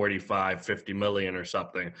 45, 50 million or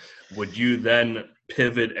something, would you then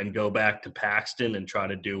pivot and go back to Paxton and try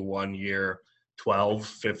to do 1 year, 12,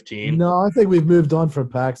 15? No, I think we've moved on from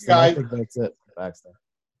Paxton. Yeah, I think that's it for Paxton.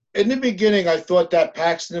 In the beginning, I thought that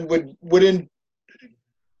Paxton wouldn't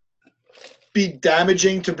be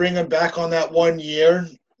damaging to bring him back on that 1 year.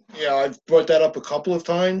 I've brought that up a couple of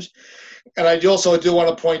times. And I also do want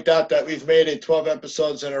to point out that we've made it 12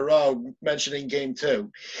 episodes in a row mentioning Game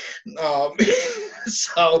 2.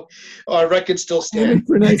 So our record still stands.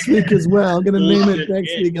 For next week as well. I'm going to name it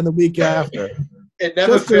next week and the week after. It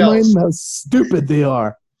never Just to remind fails. them how stupid they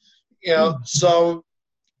are. So,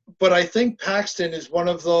 but I think Paxton is one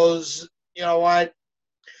of those,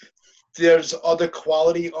 there's other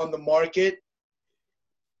quality on the market.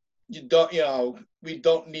 We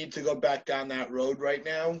don't need to go back down that road right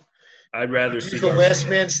now. I'd rather see the last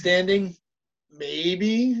man standing,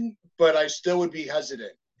 maybe, but I still would be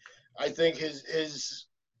hesitant. I think his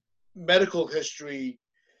medical history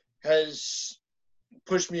has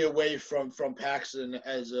pushed me away from Paxton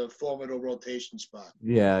as a formidable rotation spot.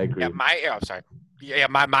 Yeah, I agree.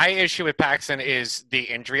 My issue with Paxton is the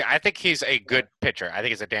injury. I think he's a good pitcher. I think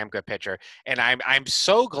he's a damn good pitcher, and I'm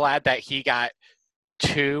so glad that he got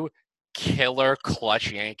 2 killer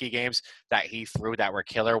clutch Yankee games that he threw that were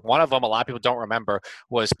killer. One of them, a lot of people don't remember,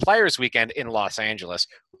 was Players Weekend in Los Angeles,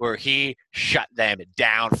 where he shut them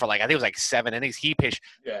down for I think it was 7 innings. He pitched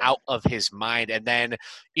out of his mind. And then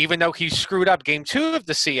even though he screwed up Game 2 of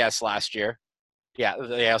the CS last year, the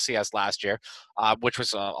LCS last year, which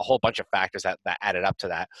was a whole bunch of factors that added up to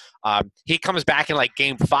that. He comes back in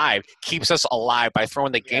Game 5, keeps us alive by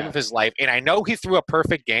throwing the game of his life. And I know he threw a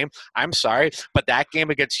perfect game. I'm sorry, but that game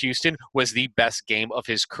against Houston was the best game of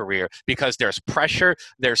his career because there's pressure,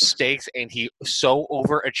 there's stakes, and he so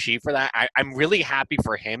overachieved for that. I'm really happy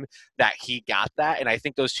for him that he got that. And I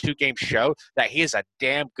think those 2 games show that he is a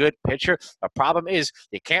damn good pitcher. The problem is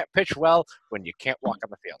you can't pitch well when you can't walk on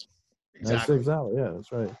the field. Exactly.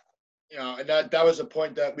 That's right. And that was a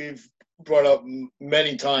point that we've brought up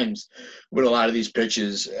many times with a lot of these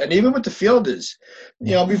pitches, and even with the fielders.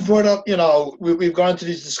 We've brought up, we've gone to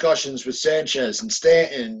these discussions with Sanchez and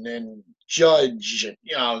Stanton and Judge.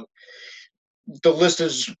 The list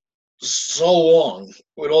is so long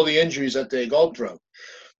with all the injuries that they go through.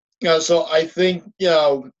 So I think,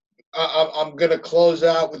 I'm going to close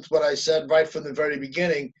out with what I said right from the very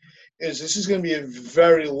beginning. This is going to be a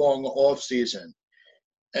very long off season,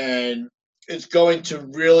 and it's going to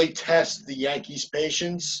really test the Yankees'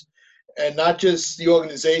 patience, and not just the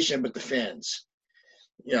organization but the fans.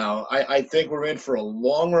 I think we're in for a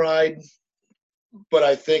long ride, but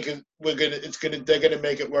I think they're gonna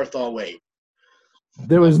make it worth our wait.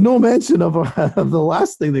 There was no mention of the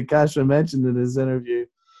last thing that Cashman mentioned in his interview,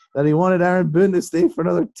 that he wanted Aaron Boone to stay for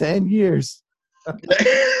another 10 years.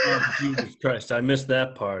 Oh, Jesus Christ, I missed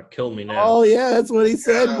that part. Kill me now. Oh, yeah, that's what he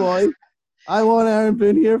said, boy. I want Aaron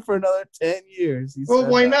Boone here for another 10 years. Well,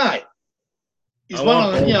 why not? He's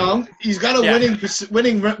he's got a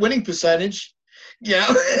winning percentage.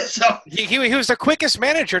 So he was the quickest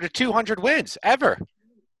manager to 200 wins ever.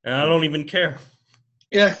 And I don't even care.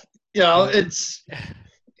 It's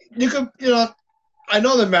you could I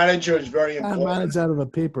know the manager is very important. I manage out of a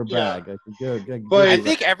paper bag. But I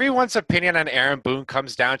think everyone's opinion on Aaron Boone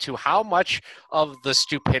comes down to how much of the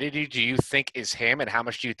stupidity do you think is him and how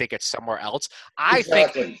much do you think it's somewhere else. I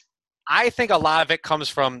think a lot of it comes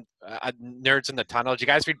from Nerds in the Tunnel. Did you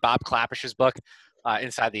guys read Bob Clappish's book,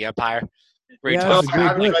 Inside the Empire? Where he Yeah, talks it's a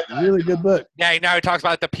great book. Really good book. Yeah, now he talks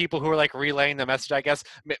about the people who are like relaying the message. I guess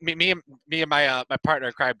me and my partner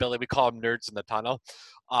in crime, Billy, we call them nerds in the tunnel.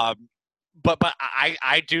 But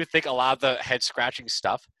I do think a lot of the head scratching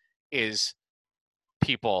stuff is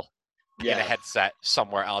people in a headset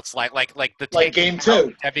somewhere else, like the like game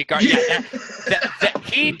 2. Debbie Gar- yeah,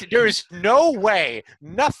 there's no way,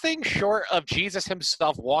 nothing short of Jesus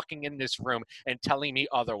himself walking in this room and telling me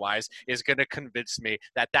otherwise is going to convince me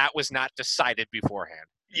that was not decided beforehand.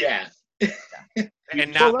 Yeah.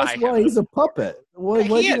 And Well, not that's by why him. he's a puppet. Why Yeah,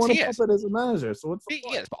 do he you is, want he a is. puppet as a manager? So what's the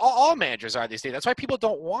point? Yes, all managers are these days. That's why people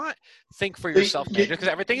don't want think for yourself managers, because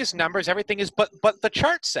everything is numbers. Everything is but the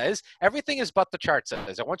chart says. Everything is but the chart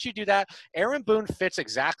says. And once you do that, Aaron Boone fits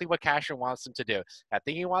exactly what Cashman wants him to do. That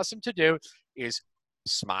thing he wants him to do is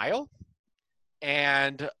smile,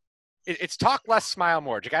 and it's talk less, smile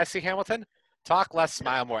more. Did you guys see Hamilton? Talk less,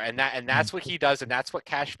 smile more, and that's what he does, and that's what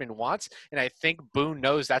Cashman wants. And I think Boone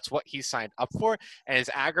knows that's what he signed up for. And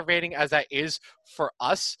as aggravating as that is for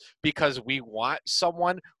us, because we want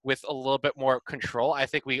someone with a little bit more control, I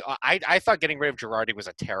think I thought getting rid of Girardi was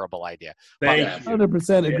a terrible idea. Thank Yeah. you.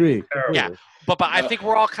 100% agree. Yeah, but I think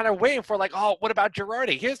we're all kind of waiting for like, oh, what about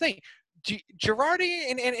Girardi? Here's the thing.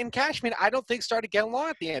 Girardi and Cashman, I don't think started getting along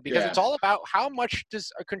at the end, because it's all about how much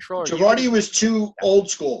does a controller. Girardi was too old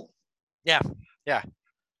school. Yeah.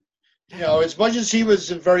 You know, as much as he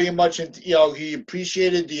was very much, he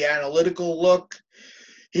appreciated the analytical look,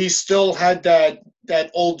 he still had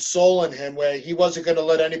that old soul in him where he wasn't going to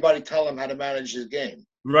let anybody tell him how to manage his game.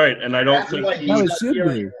 Right, and I don't That's think why he- he's No, it not should here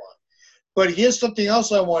be. anymore. But here's something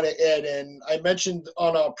else I want to add in. I mentioned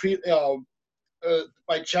on our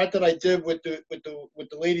my chat that I did with the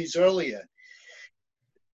ladies earlier.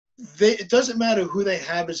 It doesn't matter who they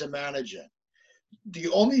have as a manager.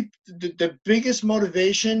 The biggest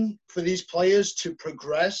motivation for these players to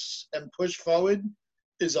progress and push forward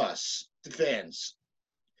is us, the fans.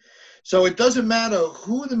 So it doesn't matter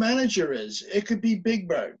who the manager is. It could be Big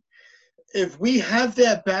Bird. If we have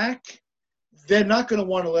their back, they're not going to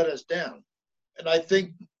want to let us down. And I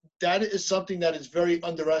think that is something that is very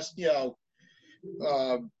underestimated,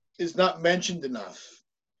 is not mentioned enough.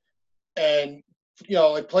 And,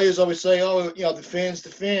 like players always say, the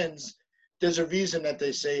fans. There's a reason that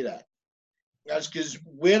they say that. That's because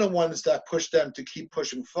we're the ones that push them to keep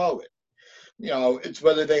pushing forward. It's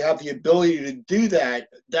whether they have the ability to do that,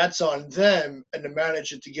 that's on them and the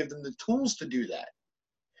manager to give them the tools to do that.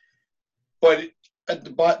 But at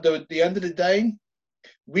the end of the day,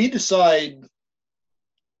 we decide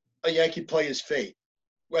a Yankee player's fate,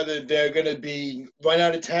 whether they're going to be run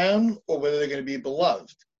out of town or whether they're going to be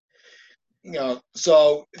beloved.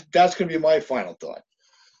 So that's going to be my final thought.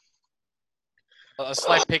 A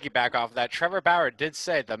slight piggyback off of that. Trevor Bauer did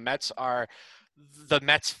say the Mets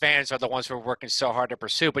fans are the ones who are working so hard to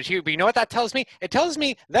pursue. But you know what that tells me? It tells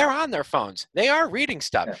me they're on their phones. They are reading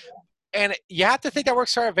stuff. Yeah. And you have to think that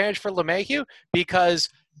works to our advantage for LeMahieu, because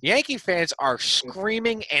Yankee fans are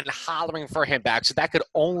screaming and hollering for him back. So that could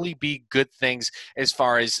only be good things as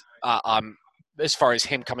far as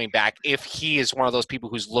him coming back, if he is one of those people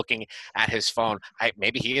who's looking at his phone.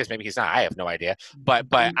 Maybe he is, maybe he's not. I have no idea. But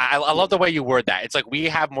I love the way you word that. It's like we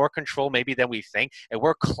have more control maybe than we think, and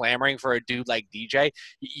we're clamoring for a dude like DJ.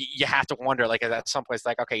 You have to wonder, like at some place,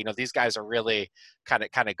 like, okay, these guys are really kind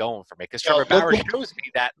of going for me, because Trevor Bauer shows me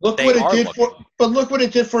that they are looking. But look what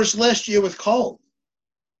it did for us last year with Cole.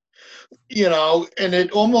 And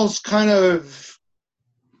it almost kind of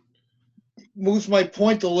moves my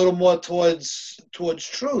point a little more towards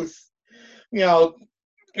truth,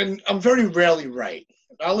 and I'm very rarely right.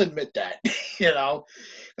 I'll admit that.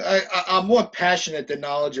 I'm more passionate than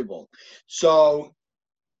knowledgeable. So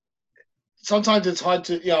sometimes it's hard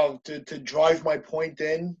to to drive my point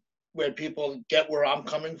in where people get where I'm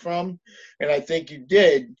coming from, and I think you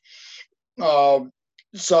did.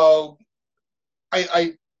 So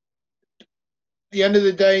I the end of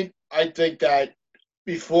the day, I think that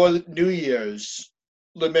before New Year's,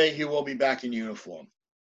 LeMahieu will be back in uniform.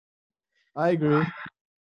 I agree.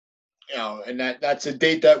 And that's a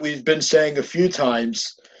date that we've been saying a few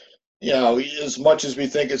times. As much as we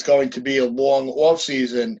think it's going to be a long off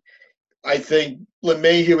season, I think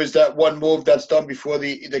LeMahieu is that one move that's done before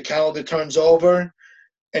the calendar turns over,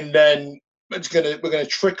 and then we're gonna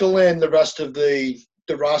trickle in the rest of the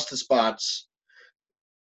roster spots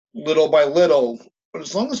little by little. But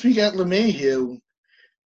as long as we get LeMahieu,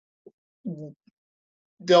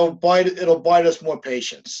 it'll bite us more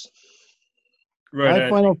patience. Right. My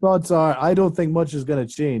final thoughts are, I don't think much is going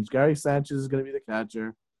to change. Gary Sanchez is going to be the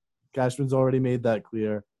catcher. Cashman's already made that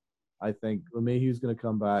clear. I think LeMahieu's going to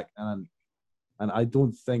come back, and I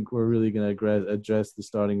don't think we're really going to address the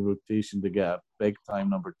starting rotation to get a big-time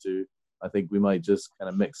number 2. I think we might just kind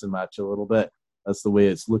of mix and match a little bit. That's the way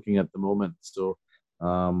it's looking at the moment. So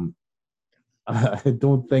I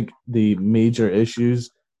don't think the major issues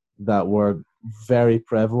that were very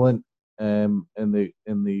prevalent in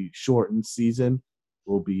the shortened season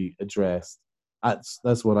will be addressed.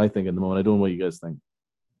 That's what I think at the moment. I don't know what you guys think.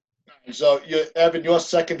 So, Evan, your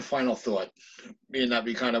second final thought, being that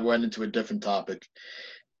we kind of went into a different topic.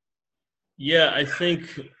 Yeah, I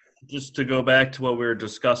think just to go back to what we were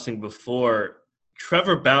discussing before,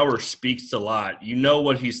 Trevor Bauer speaks a lot. You know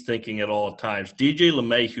what he's thinking at all times. DJ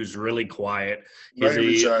LeMahieu's really quiet. He's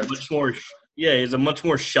he's a much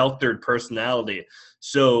more sheltered personality.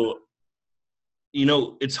 So,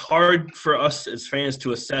 it's hard for us as fans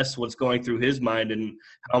to assess what's going through his mind and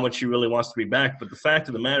how much he really wants to be back. But the fact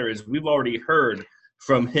of the matter is we've already heard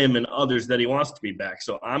from him and others that he wants to be back.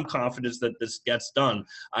 So I'm confident that this gets done.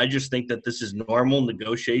 I just think that this is normal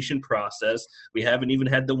negotiation process. We haven't even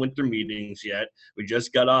had the winter meetings yet. We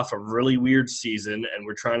just got off a really weird season, and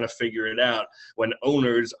we're trying to figure it out when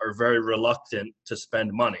owners are very reluctant to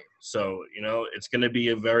spend money. So, it's going to be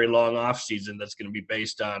a very long off season that's going to be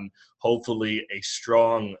based on hopefully a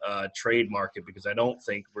strong trade market, because I don't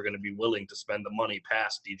think we're going to be willing to spend the money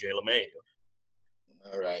past DJ LeMahieu.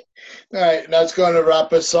 All right. That's going to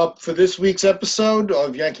wrap us up for this week's episode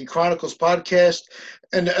of Yankee Chronicles podcast.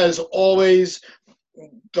 And as always,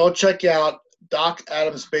 go check out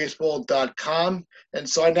DocAdamsBaseball.com and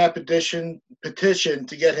sign that petition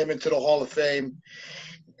to get him into the Hall of Fame.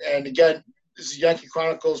 And again, this is Yankee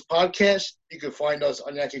Chronicles podcast. You can find us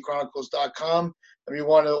on YankeeChronicles.com. And we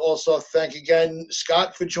want to also thank again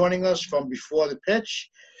Scott for joining us from Before the Pitch.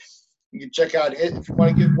 You can check out it. If you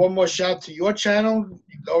want to give one more shout to your channel,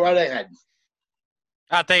 you go right ahead.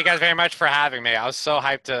 Thank you guys very much for having me. I was so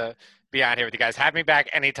hyped to be on here with you guys. Have me back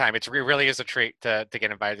anytime. It really is a treat to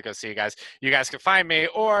get invited to go see you guys. You guys can find me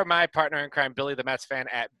or my partner in crime, Billy the Mets fan,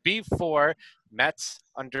 at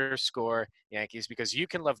B4Mets_Yankees, because you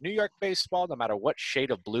can love New York baseball no matter what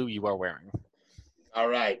shade of blue you are wearing. All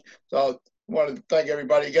right. So I want to thank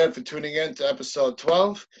everybody again for tuning in to episode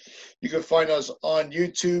 12. You can find us on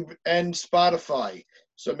YouTube and Spotify.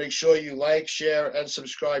 So make sure you like, share, and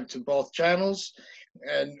subscribe to both channels.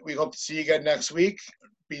 And we hope to see you again next week.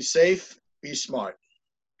 Be safe. Be smart.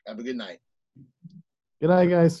 Have a good night. Good night, guys.